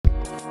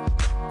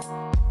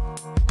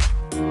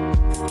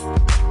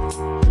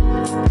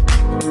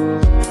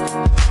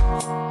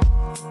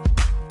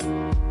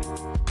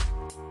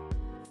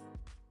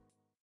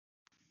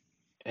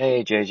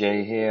Hey,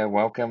 JJ here.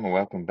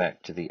 Welcome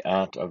back to the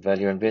Art of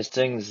Value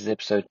Investing. This is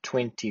episode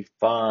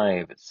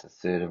 25. It's the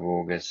 3rd of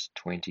August,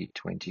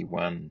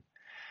 2021.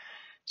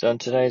 So in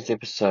today's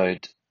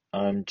episode,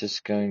 I'm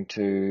just going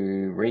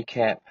to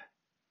recap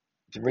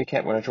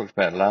what I talked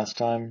about last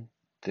time,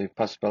 the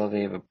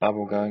possibility of a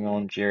bubble going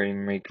on.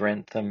 Jeremy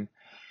Grantham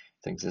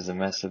thinks there's a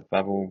massive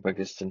bubble,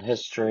 biggest in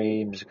history.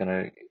 I'm just going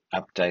to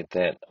update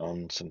that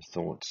on some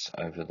thoughts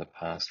over the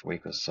past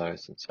week or so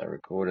since I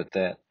recorded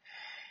that.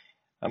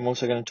 I'm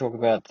also going to talk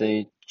about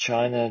the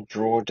China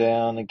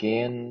drawdown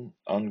again,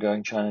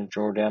 ongoing China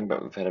drawdown,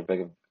 but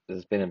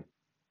there's been a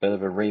bit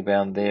of a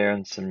rebound there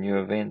and some new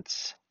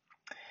events.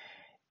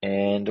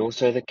 And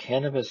also the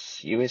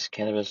US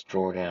cannabis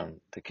drawdown,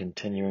 the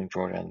continuing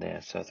drawdown there.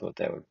 So I thought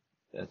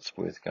that's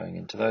worth going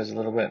into those a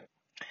little bit.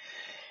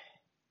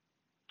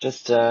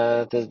 Just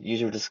the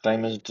usual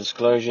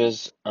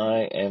disclosures.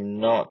 I am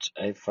not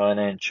a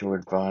financial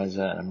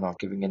advisor. I'm not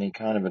giving any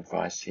kind of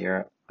advice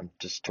here. I'm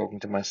just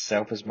talking to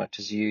myself as much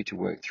as you to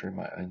work through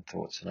my own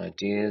thoughts and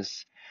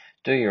ideas.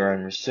 Do your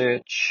own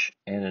research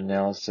and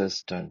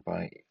analysis. Don't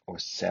buy or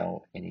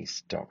sell any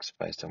stocks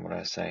based on what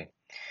I say.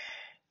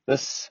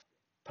 This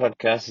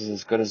podcast is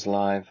as good as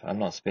live. I'm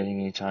not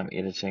spending any time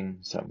editing,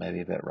 so it may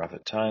be a bit rough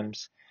at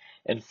times.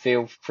 And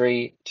feel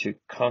free to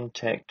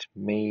contact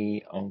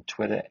me on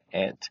Twitter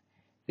at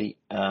the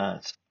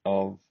Art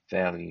of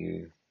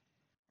Value.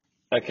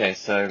 Okay,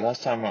 so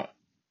last time I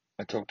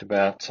talked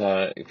about,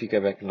 if you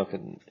go back and look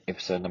at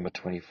episode number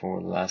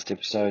 24, the last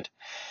episode,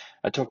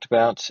 I talked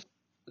about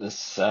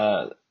this,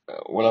 it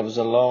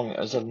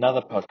was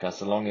another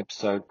podcast, a long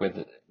episode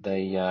where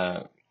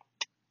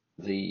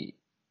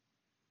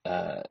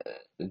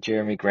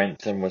Jeremy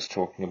Grantham was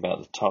talking about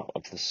the top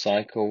of the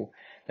cycle.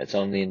 That's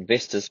on the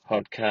Investors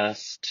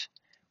podcast.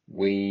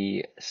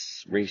 We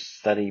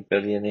Restudy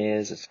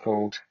Billionaires, it's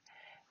called.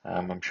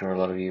 I'm sure a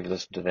lot of you have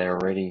listened to that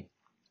already.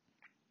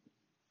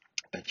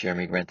 But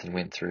Jeremy Grantham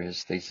went through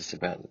his thesis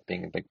about it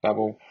being a big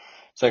bubble.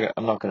 So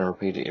I'm not going to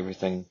repeat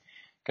everything.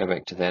 Go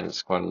back to that.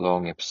 It's quite a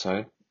long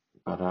episode.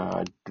 But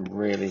it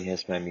really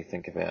has made me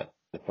think about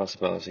this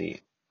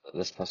possibility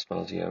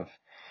of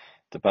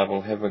the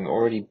bubble having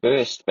already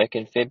burst back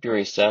in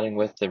February, starting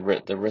with the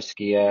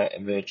riskier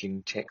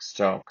emerging tech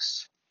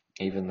stocks,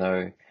 even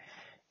though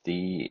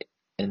the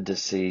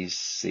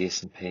indices, the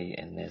S&P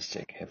and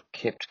Nasdaq, have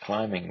kept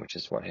climbing, which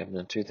is what happened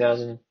in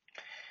 2000.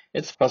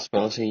 It's a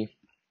possibility.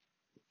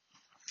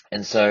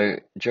 And so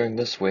during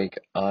this week,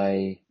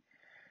 there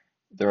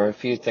are a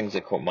few things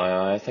that caught my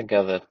eye. I think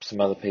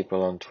some other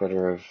people on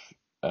Twitter have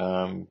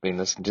been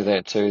listening to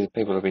that too.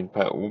 People have been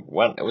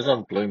it was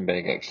on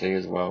Bloomberg actually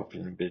as well, a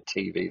bit of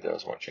TV that I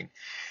was watching.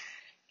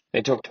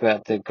 They talked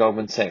about the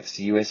Goldman Sachs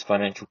US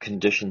Financial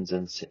Conditions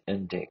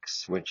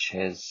Index, which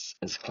is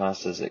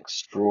classed as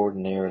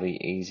extraordinarily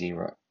easy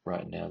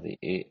right now.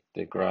 The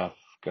graph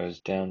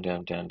goes down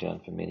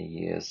for many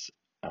years.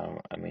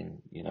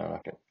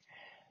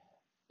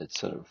 It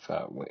sort of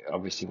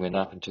obviously went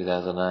up in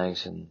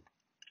 2008 and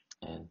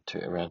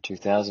to around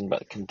 2000,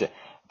 but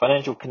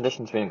financial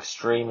conditions have been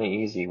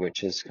extremely easy,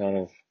 which is kind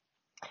of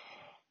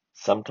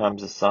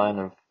sometimes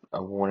a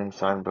warning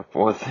sign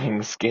before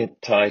things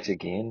get tight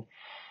again.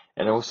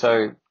 And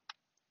also,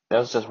 that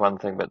was just one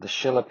thing, but the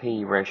Schiller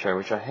P ratio,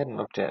 which I hadn't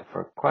looked at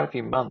for quite a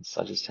few months,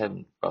 I just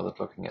hadn't bothered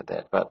looking at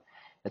that, but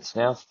it's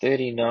now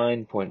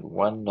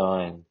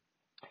 39.19.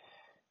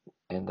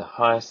 And the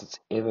highest it's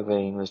ever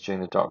been was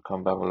during the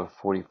dot-com bubble of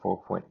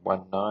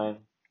 44.19.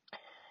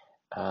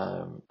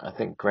 I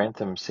think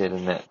Grantham said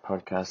in that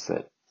podcast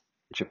that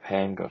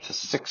Japan got to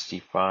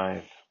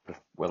 65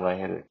 when they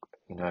had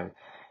in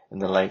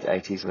the late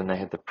 80s when they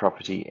had the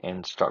property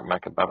and stock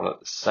market bubble at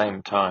the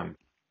same time,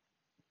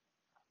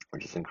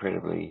 which is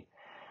incredibly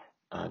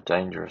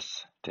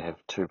dangerous to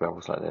have two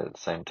bubbles like that at the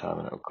same time.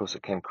 And of course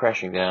it came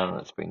crashing down, and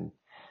it's been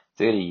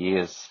 30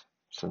 years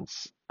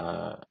since,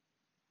 and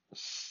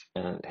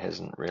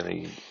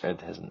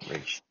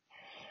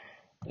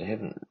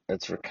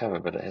it's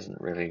recovered, but it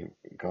hasn't really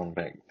gone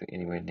back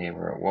anywhere near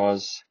where it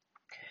was.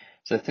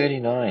 So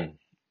 39,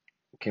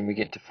 can we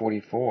get to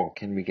 44?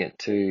 Can we get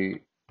to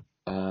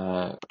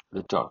the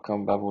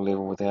dot-com bubble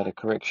level without a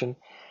correction?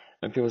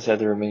 And people say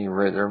there are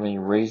many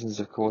reasons,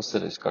 of course,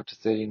 that it's got to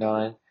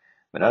 39,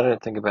 but I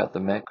don't think about the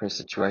macro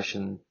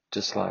situation,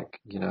 just like,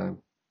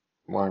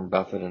 Warren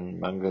Buffett and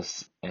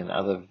Mungus and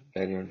other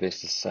value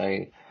investors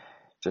say,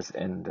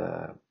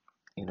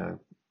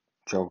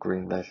 Joel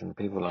Greenblatt and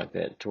people like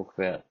that talk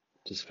about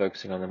just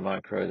focusing on the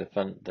micro,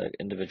 the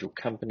individual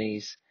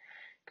companies,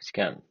 because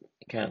you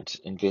can't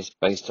invest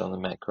based on the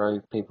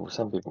macro.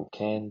 Some people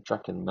can.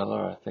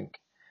 Druckenmiller, I think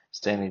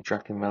Stanley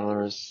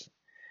Druckenmiller is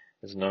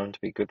known to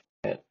be good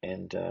for that,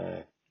 and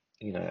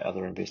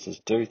other investors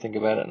do think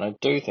about it, and I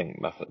do think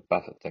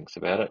Buffett thinks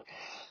about it.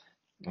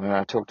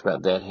 I talked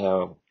about that,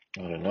 I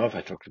don't know if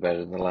I talked about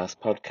it in the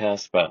last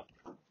podcast, but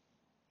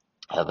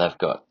how they've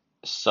got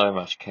so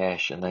much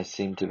cash, and they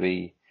seem to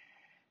be,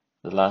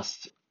 the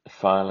last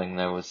filing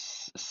they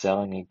was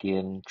selling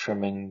again,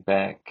 trimming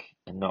back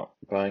and not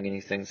buying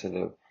anything,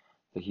 so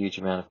the huge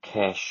amount of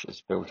cash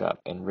is built up,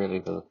 and really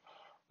the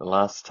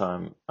last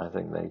time I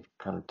think they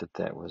kind of did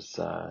that was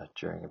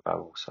during a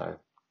bubble. So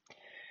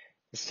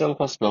it's still a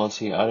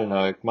possibility. I don't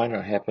know. It might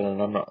not happen,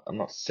 and I'm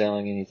not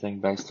selling anything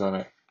based on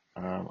it.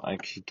 I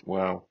actually,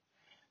 well,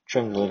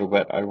 trimmed a little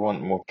bit. I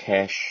want more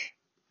cash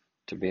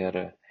to be able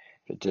to,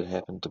 if it did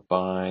happen, to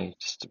buy,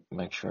 just to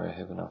make sure I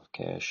have enough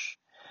cash.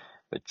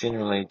 But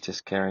generally,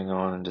 just carrying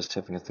on and just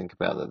having to think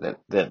about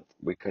that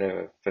we could have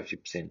a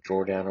 50%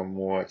 drawdown or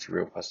more. It's a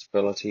real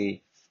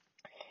possibility.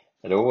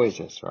 It always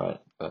is, right?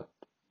 But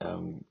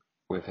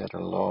we've had a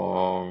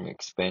long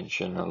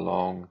expansion, a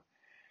long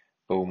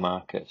bull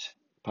market,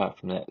 apart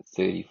from that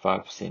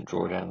 35%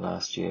 drawdown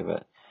last year.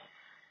 But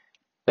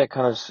that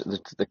kind of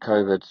the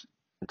COVID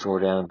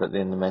drawdown, but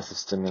then the massive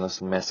stimulus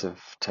and massive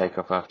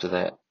takeoff after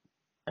that.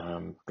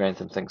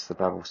 Grantham thinks the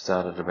bubble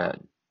started about,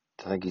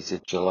 I think he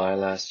said July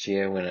last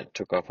year, when it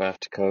took off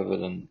after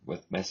COVID and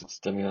with massive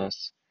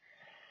stimulus.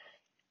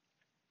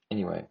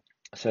 Anyway,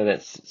 so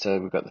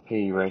we've got the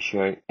PE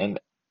ratio, and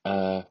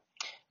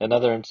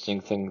another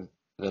interesting thing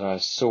that I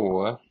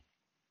saw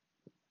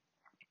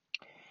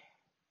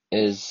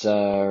is,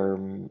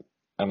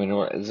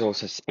 there's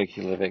also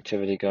speculative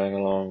activity going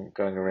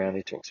around.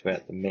 He talks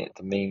about the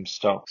meme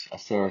stocks. I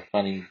saw a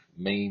funny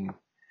meme,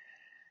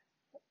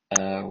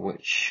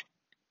 which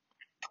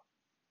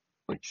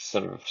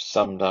sort of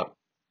summed up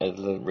it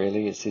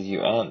really. It says,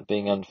 "You aren't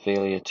being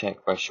unfairly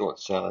attacked by short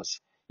sellers.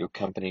 Your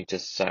company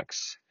just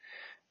sucks."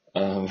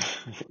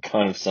 It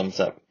kind of sums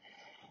up,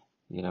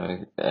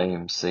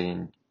 AMC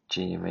and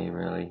GME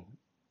really.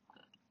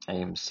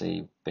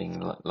 AMC being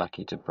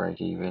lucky to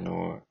break even,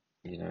 or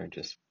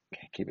just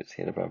keep its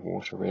head above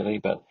water really,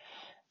 but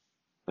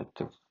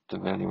the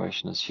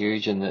valuation is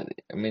huge, and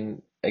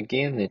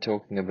again they're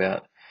talking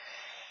about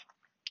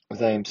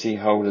with AMC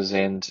holders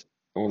and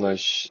all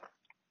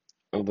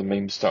the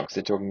meme stocks.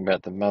 They're talking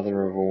about the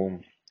mother of all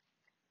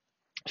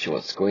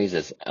short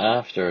squeezes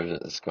after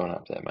it's gone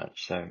up that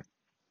much. So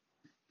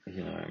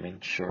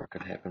sure, it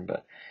could happen,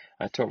 but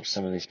I talked to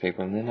some of these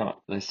people, and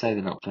they say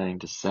they're not planning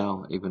to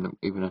sell even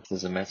if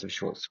there's a massive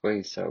short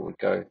squeeze. So it would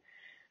go.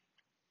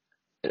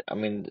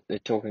 They're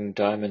talking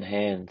diamond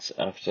hands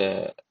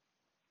after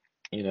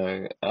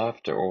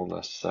all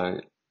this. So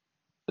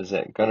is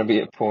that going to be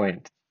a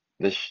point?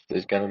 There's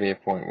going to be a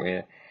point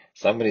where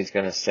somebody's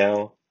going to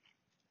sell,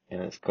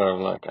 and it's kind of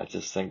like, I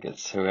just think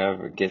it's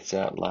whoever gets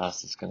out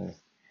last is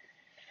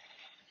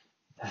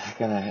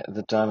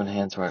the diamond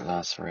hands won't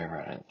last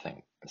forever, I don't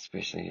think,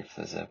 especially if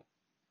there's a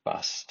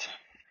bust.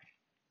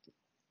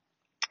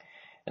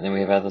 And then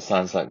we have other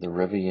signs like the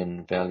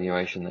Rivian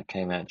valuation that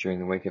came out during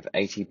the week of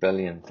 80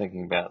 billion,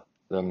 thinking about,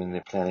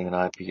 they're planning an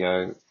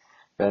IPO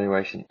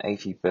valuation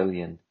 80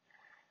 billion.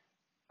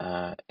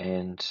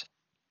 And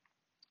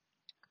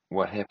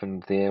what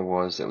happened there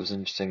was, it was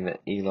interesting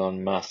that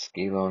Elon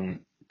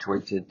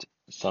tweeted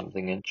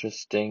something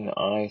interesting,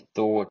 I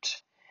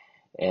thought,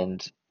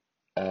 and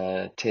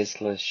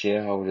Tesla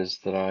shareholders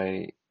that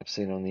I have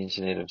seen on the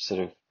internet have sort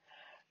of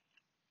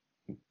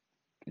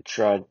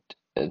tried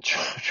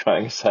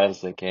trying as hard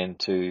as they can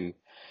to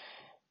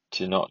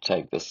not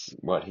take this,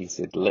 what he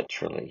said,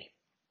 literally.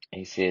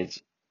 He said,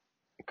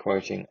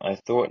 quoting, "I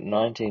thought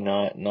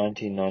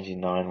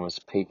 1999 was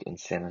peak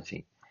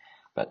insanity,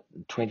 but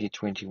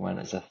 2021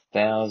 is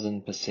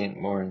 1,000%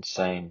 more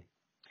insane."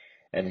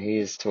 And he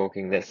is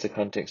talking, that's the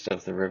context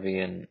of the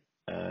Rivian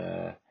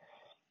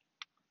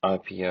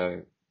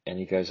IPO, and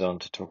he goes on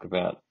to talk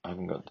about, I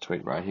haven't got the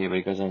tweet right here, but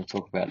he goes on to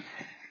talk about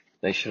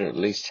they should at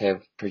least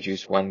have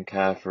produced one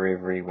car for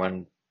every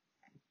 $1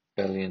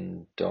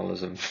 billion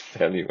of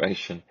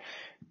valuation.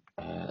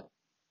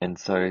 And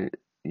so,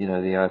 the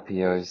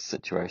IPO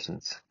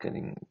situation's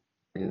getting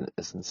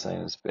as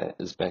insane as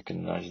back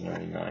in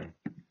 1999.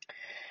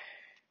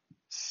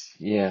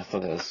 Yeah, I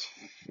thought that was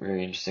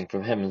very interesting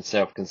from him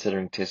himself,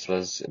 considering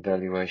Tesla's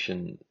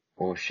valuation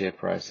or share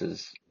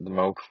prices, the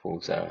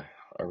multiples are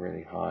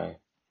really high.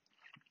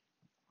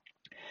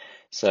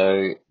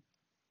 So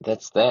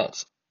that's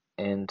that.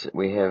 And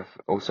we have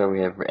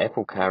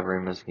Apple car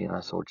rumors again.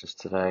 I saw just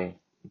today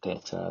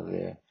that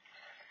they're,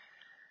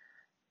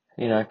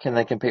 can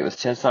they compete with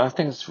Tesla? I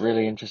think it's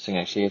really interesting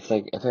actually. If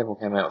Apple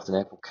came out with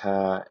an Apple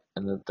car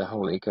and the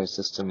whole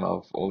ecosystem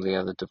of all the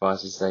other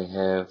devices they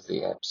have,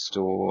 the App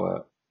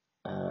Store,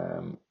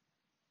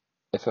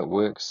 if it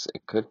works,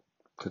 it could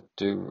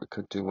do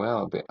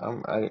well. But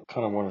I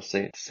kind of want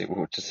to see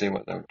what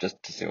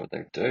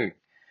they do,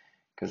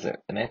 because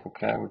an Apple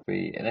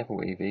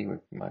EV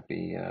might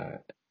be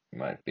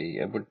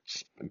it would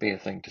be a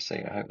thing to see.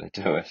 I hope they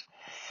do it,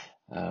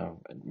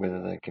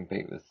 whether they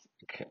compete with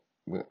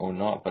or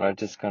not. But I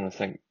just kind of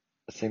think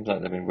it seems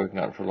like they've been working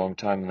on it for a long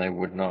time, and they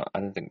would not. I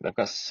don't think they've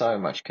got so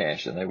much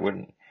cash, and they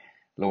wouldn't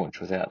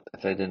launch if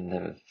they didn't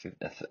have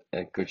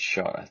a good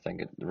shot. I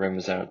think the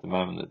rumors are at the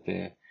moment that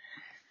they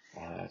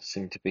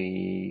seem to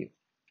be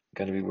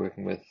going to be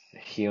working with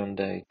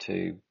Hyundai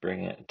to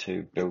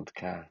build the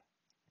car.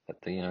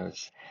 But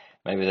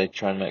maybe they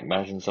try and make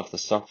margins off the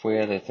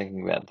software. They're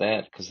thinking about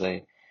that, because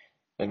they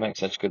they make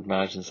such good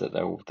margins that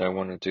they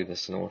want to do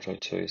this in auto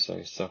too.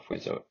 So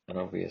software's an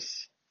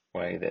obvious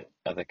way that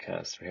other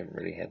cars haven't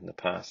really had in the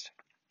past.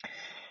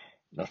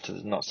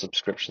 Not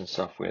subscription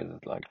software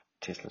like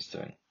Tesla's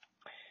doing.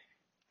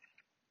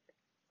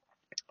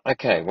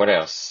 Okay, what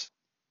else?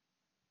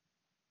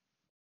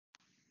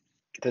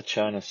 The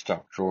China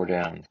stock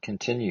drawdown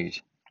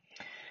continued.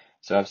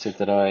 So I've said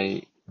that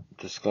I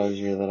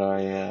disclosure that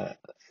I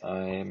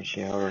am a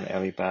shareholder in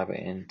Alibaba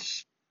and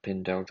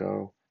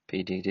Pinduoduo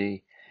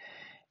PDD,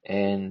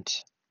 and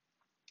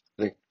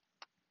the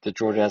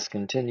drawdowns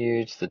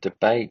continued. The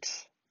debate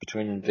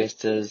between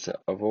investors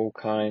of all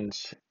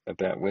kinds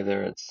about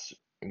whether it's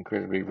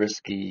incredibly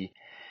risky,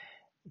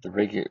 the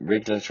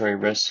regulatory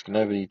risk.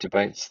 Nobody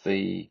debates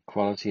the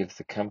quality of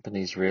the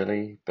companies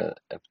really, but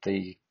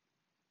the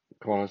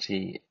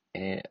quality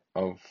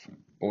of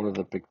all of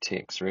the big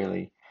techs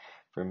really,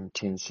 from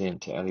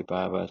Tencent to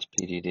Alibaba to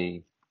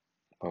PDD.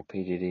 Well,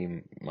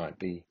 PDD might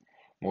be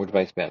more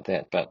debate about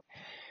that, but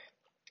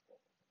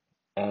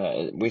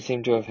we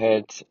seem to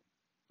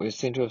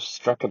have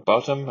struck a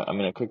bottom. I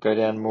mean, it could go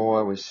down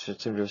more. We seem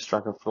to have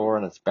struck a floor,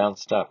 and it's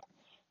bounced up.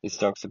 These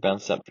stocks have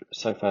bounced up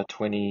so far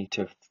 20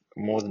 to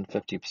more than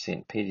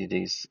 50%.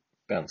 PDD's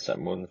bounced up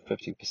more than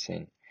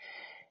 50%.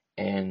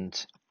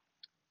 And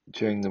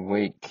during the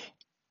week,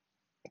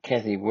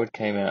 Cathie Wood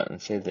came out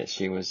and said that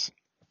she was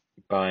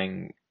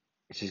buying.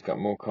 She's got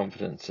more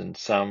confidence in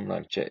some,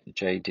 like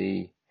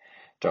JD.com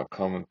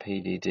and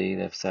PDD.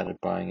 They've started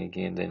buying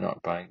again. They're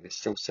not buying. They're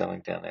still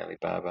selling down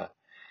Alibaba.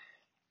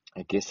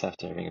 I guess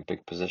after having a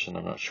big position,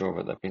 I'm not sure,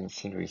 but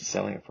seem to be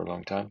selling it for a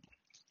long time.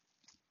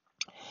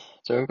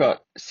 So we've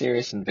got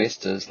serious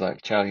investors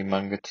like Charlie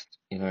Munger,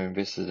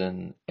 invested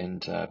in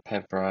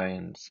Pabri,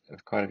 and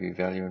quite a few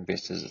value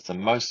investors. It's the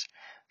most,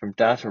 from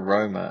Data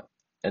Roma,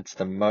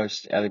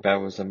 Alibaba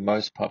was the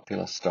most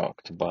popular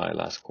stock to buy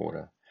last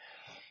quarter.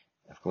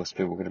 Of course,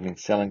 people could have been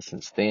selling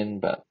since then,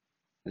 but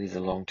these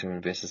are long-term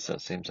investors, so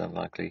it seems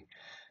unlikely.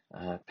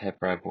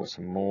 Pabri bought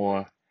some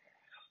more.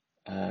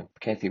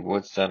 Cathie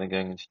Wood started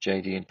going into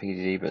JD and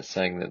PDD, but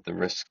saying that the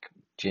risk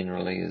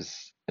generally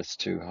is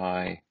too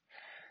high.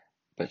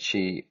 But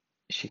she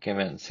came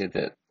out and said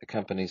that the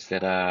companies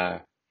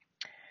that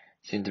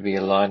seem to be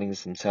aligning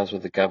themselves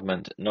with the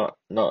government, not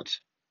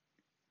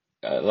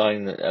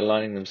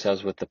aligning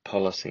themselves with the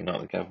policy,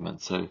 not the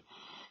government. So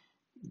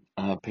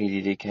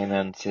PDD came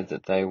out and said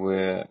that they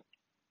were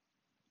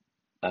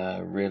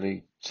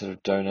really sort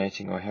of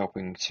donating or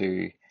helping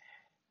to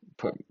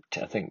put,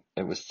 I think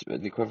it was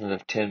the equivalent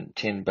of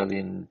 $10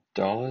 billion,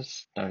 no,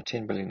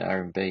 10 billion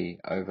RMB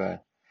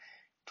over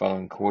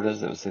following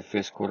quarters. It was the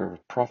first quarter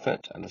of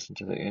profit. I listened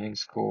to the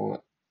earnings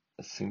call.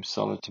 It seems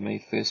solid to me.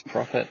 First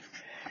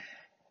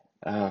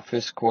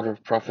quarter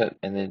of profit,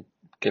 and then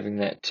giving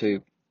that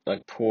to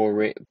like poor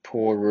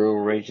rural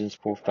regions,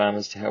 poor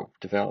farmers, to help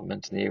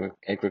development in the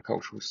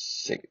agricultural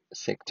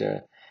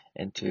sector,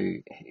 and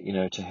to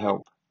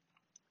help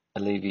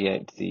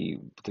alleviate the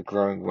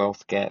growing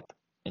wealth gap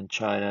in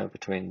China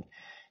between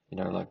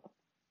like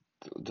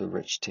the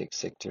rich tech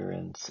sector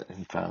and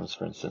farmers,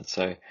 for instance.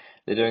 So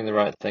they're doing the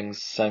right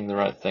things, saying the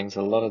right things.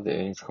 A lot of the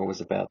earnings call was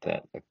about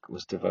that. It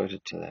was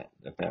devoted to that,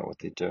 about what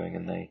they're doing,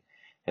 and they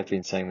have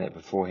been saying that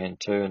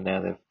beforehand too, and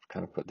now they've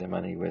kind of put their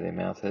money where their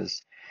mouth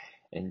is.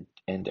 And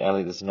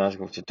there's an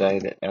article today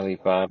that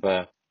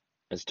Alibaba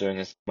is doing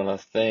a similar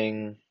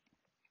thing.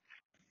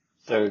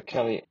 So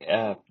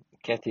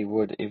Cathie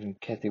Wood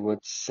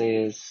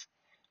says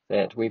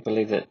that we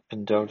believe that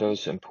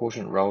Pinduoduo's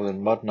important role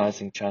in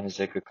modernizing China's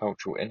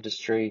agricultural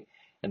industry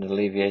and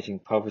alleviating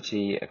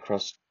poverty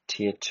across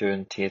Tier 2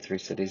 and Tier 3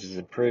 cities is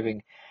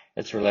improving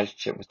its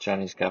relationship with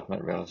Chinese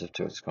government relative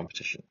to its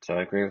competition. So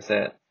I agree with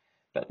that,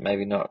 but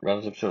maybe not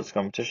relative to its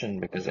competition,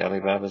 because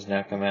Alibaba's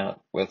now come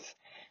out with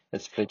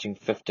it's pledging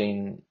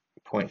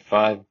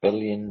 $15.5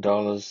 billion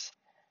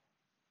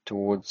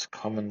towards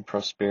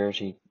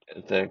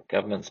the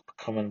government's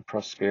common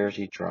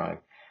prosperity drive.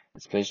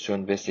 It's pledged to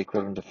invest the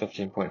equivalent of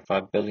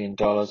 $15.5 billion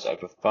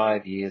over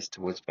 5 years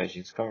towards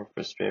Beijing's common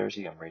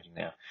prosperity. I'm reading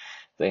now.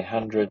 The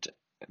 100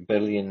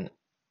 billion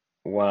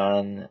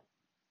yuan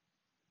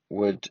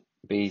would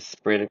be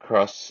spread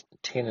across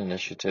 10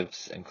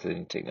 initiatives,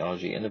 including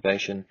technology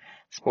innovation,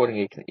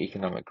 supporting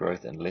economic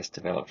growth in less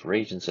developed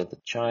regions of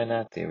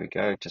China. There we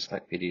go, just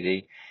like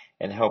PDD,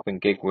 and helping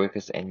gig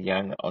workers and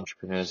young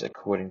entrepreneurs,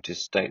 according to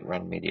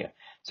state-run media.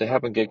 So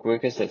helping gig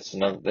workers, that's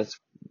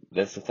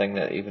the thing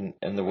that even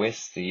in the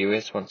West, the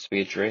US, wants to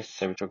be addressed.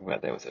 So we talk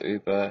about that with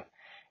Uber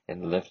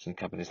and Lyft and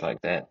companies like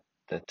that.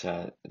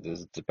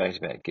 There's a debate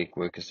about gig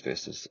workers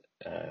versus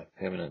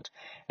permanent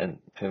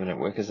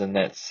workers, and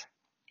that's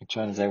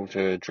China's able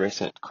to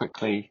address it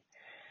quickly,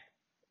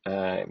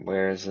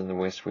 whereas in the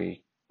West,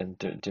 in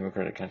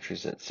democratic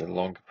countries, it's a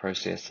longer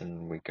process,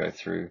 and we go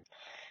through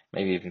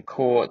maybe even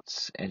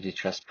courts,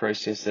 antitrust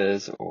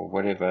processes, or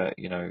whatever,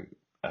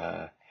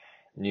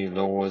 new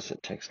laws.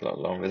 It takes a lot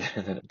longer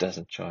than it does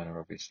in China,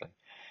 obviously.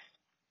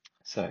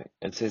 So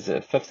it says that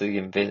a fifth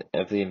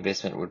of the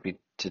investment would be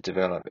to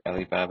develop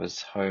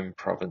Alibaba's home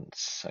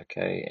province,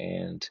 okay,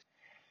 and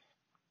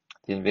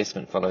The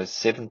investment follows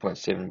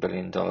 $7.7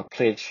 billion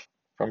pledge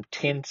from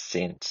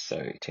Tencent, so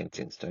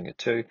Tencent's doing it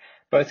too.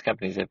 Both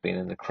companies have been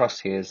in the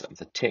crosshairs of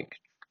the tech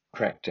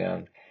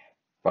crackdown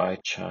by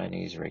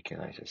Chinese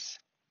regulators.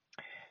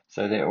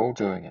 So they're all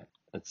doing it.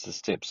 It's the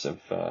steps of,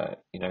 to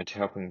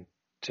helping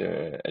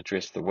to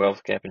address the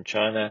wealth gap in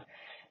China.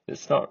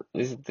 It's not,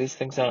 these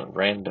things aren't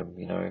random,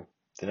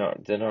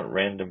 they're not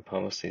random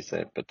policies,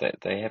 but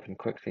they happen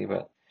quickly,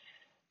 but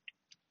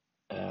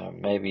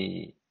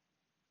maybe,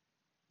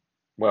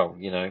 well,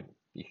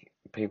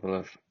 people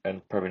have,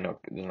 and probably not,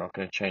 they're not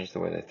going to change the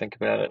way they think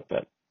about it,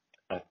 but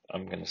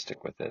I'm going to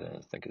stick with it, and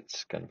I think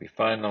it's going to be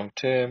fine long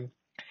term.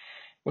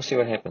 We'll see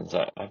what happens.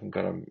 I haven't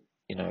got an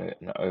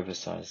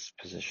oversized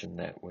position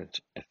that would,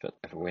 if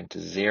it went to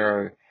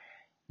zero,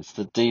 it's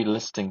the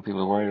delisting.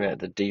 People are worried about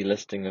the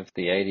delisting of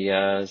the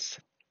ADRs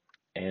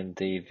and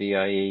the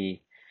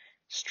VIE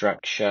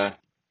structure,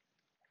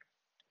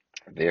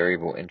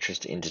 variable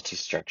interest entity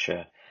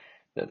structure,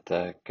 that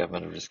the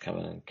government will just come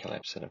in and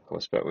collapse it, of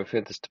course. But we've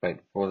heard this debate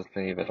before. There's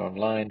plenty of it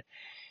online.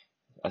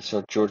 I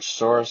saw George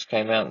Soros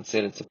came out and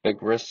said it's a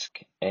big risk,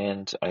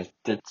 and I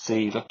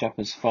looked up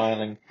his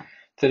filing,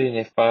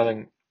 30NF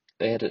filing.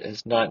 They had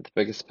his ninth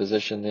biggest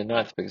position. Their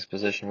ninth biggest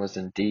position was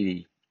in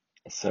Didi.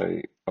 So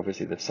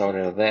obviously they've sold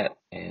out of that,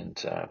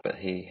 but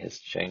he has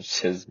changed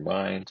his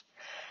mind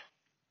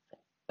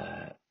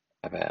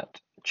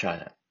about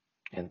China,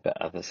 but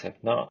others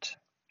have not.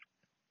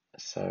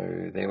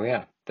 So there we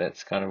are.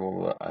 That's kind of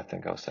all I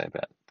think I'll say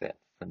about that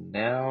for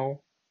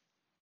now.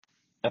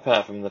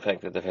 Apart from the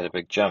fact that they've had a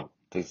big jump,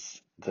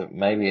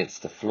 maybe it's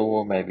the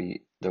floor,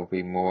 maybe there'll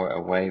be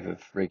a wave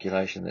of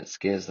regulation that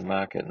scares the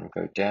market and will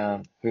go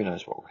down. Who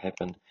knows what will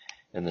happen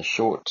in the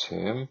short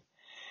term.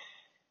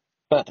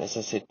 But as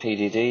I said,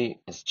 PDD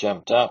has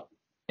jumped up,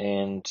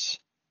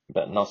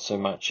 but not so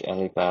much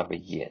Alibaba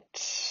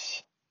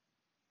yet.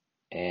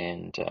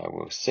 And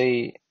we'll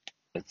see.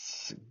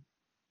 It's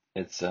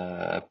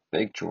a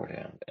big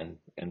drawdown, and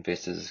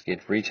investors are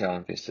scared. Retail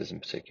investors in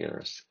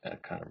particular are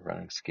kind of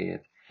running scared.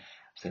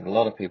 I've seen a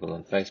lot of people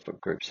in Facebook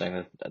groups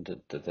saying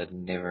that they'd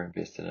never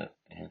invest in it,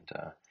 and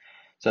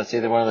so it's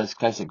either one of those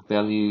classic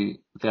value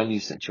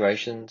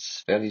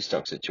situations, value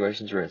stock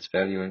situations where it's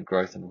value and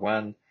growth in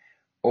one,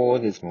 or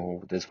there's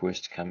worse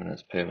to come and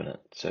it's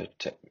permanent. So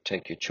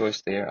take your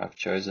choice there. I've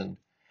chosen.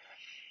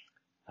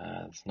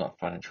 It's not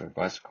financial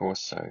advice, of course,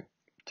 so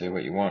do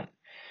what you want.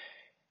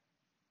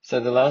 So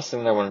the last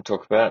thing I want to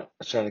talk about,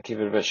 I'm trying to keep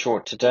it a bit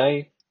short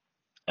today.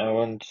 I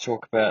wanted to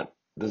talk about,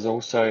 there's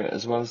also,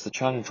 as well as the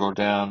China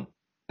drawdown,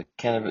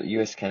 the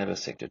US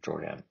cannabis sector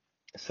drawdown.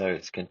 So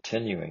it's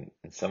continuing,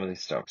 and some of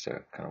these stocks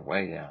are kind of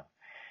way down.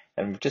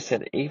 And we've just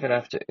had, even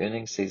after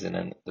earnings season,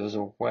 and there was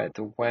the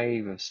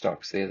wave of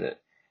stocks there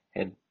that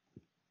had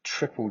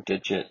triple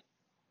digit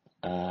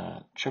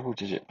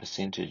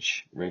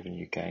percentage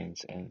revenue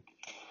gains, and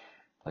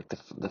like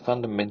the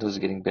fundamentals are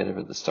getting better,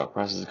 but the stock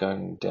prices are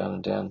going down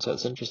and down. So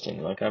it's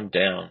interesting. Like, I'm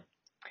down,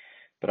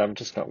 but I'm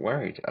just not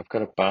worried. I've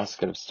got a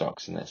basket of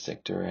stocks in that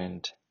sector,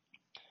 and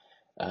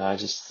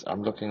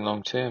I'm looking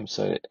long term.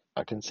 So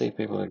I can see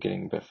people are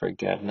getting a bit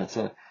freaked out, and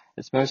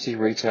it's mostly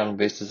retail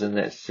investors in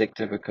that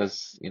sector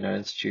because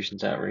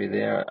institutions aren't really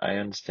there. I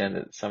understand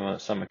that some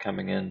are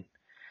coming in. It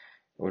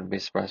wouldn't be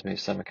surprised me if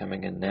some are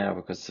coming in now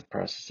because the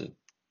prices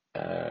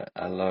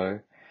are low,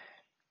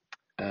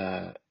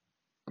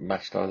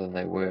 much lower than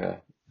they were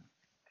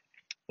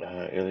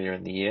earlier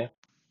in the year.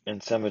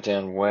 And some are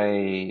down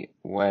way,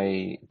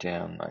 way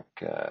down,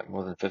 like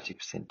more than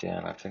 50%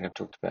 down. I think I've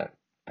talked about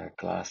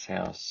Glass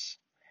House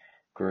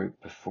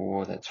Group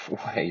before. That's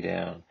way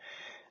down.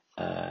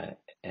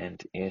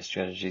 And Air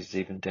Strategies is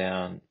even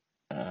down.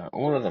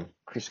 All of them.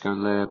 Crisco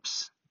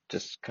Labs,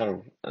 just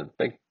kind of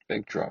big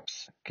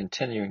drops,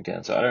 continuing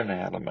down. So I don't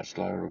know how much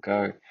lower it'll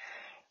go.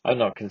 I'm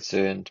not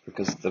concerned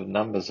because the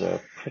numbers are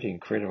pretty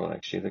incredible,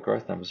 actually. The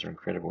growth numbers are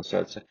incredible.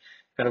 So it's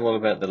kind of all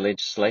about the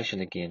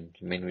legislation again.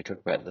 I mean, we talk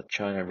about the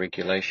China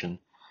regulation.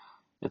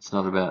 It's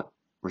not about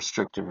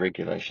restrictive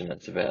regulation.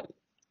 It's about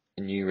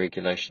new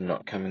regulation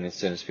not coming as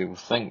soon as people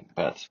think.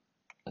 But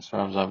as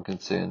far as I'm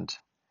concerned,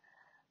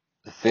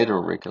 the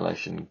federal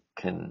regulation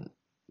can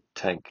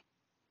take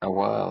a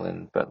while,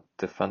 but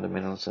the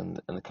fundamentals and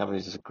the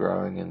companies are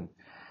growing and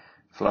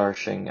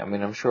flourishing. I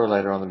mean, I'm sure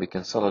later on there'll be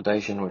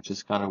consolidation, which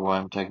is kind of why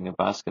I'm taking a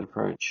basket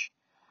approach.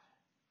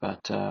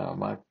 But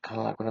I kind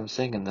of like what I'm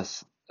seeing in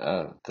this.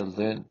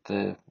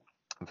 The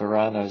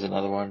Verano is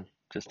another one,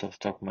 just off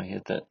the top of my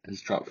head, that has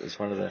dropped as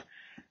one of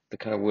the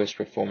kind of worst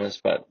performers,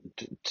 but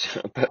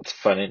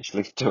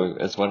financially too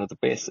as one of the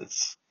best.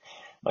 It's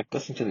like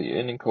listening to the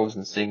earning calls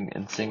and seeing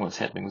what's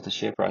happening with the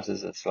share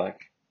prices. It's like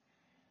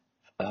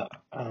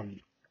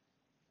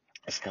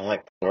it's kind of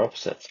like the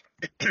opposites.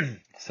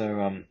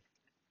 So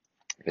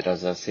but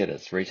as I said,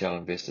 it's retail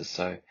investors,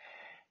 so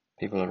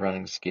people are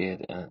running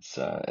scared, and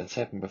it's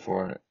happened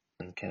before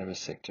in the cannabis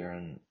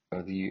sector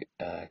or the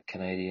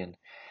Canadian.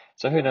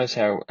 So who knows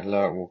how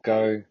low it will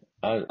go.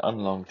 I'm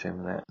long term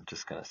in that. I'm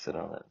just going to sit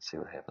on it and see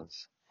what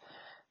happens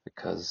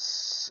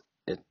because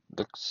it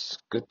looks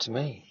good to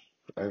me.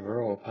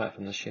 overall, apart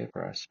from the share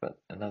price, but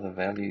another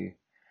value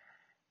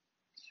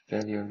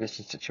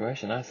investing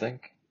situation, I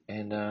think.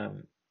 And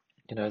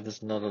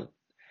there's not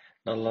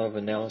a lot of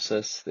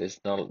analysis. There's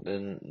no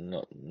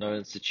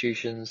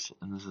institutions,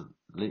 and there's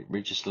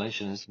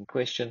legislation is in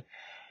question.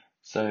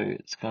 So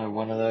it's kind of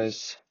another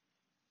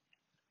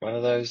one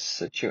of those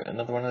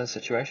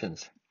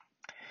situations.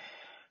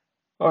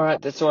 All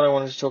right, that's all I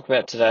wanted to talk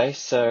about today.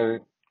 So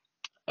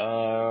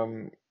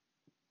I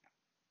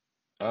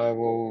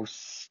will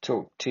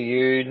talk to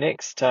you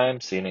next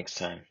time. See you next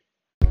time.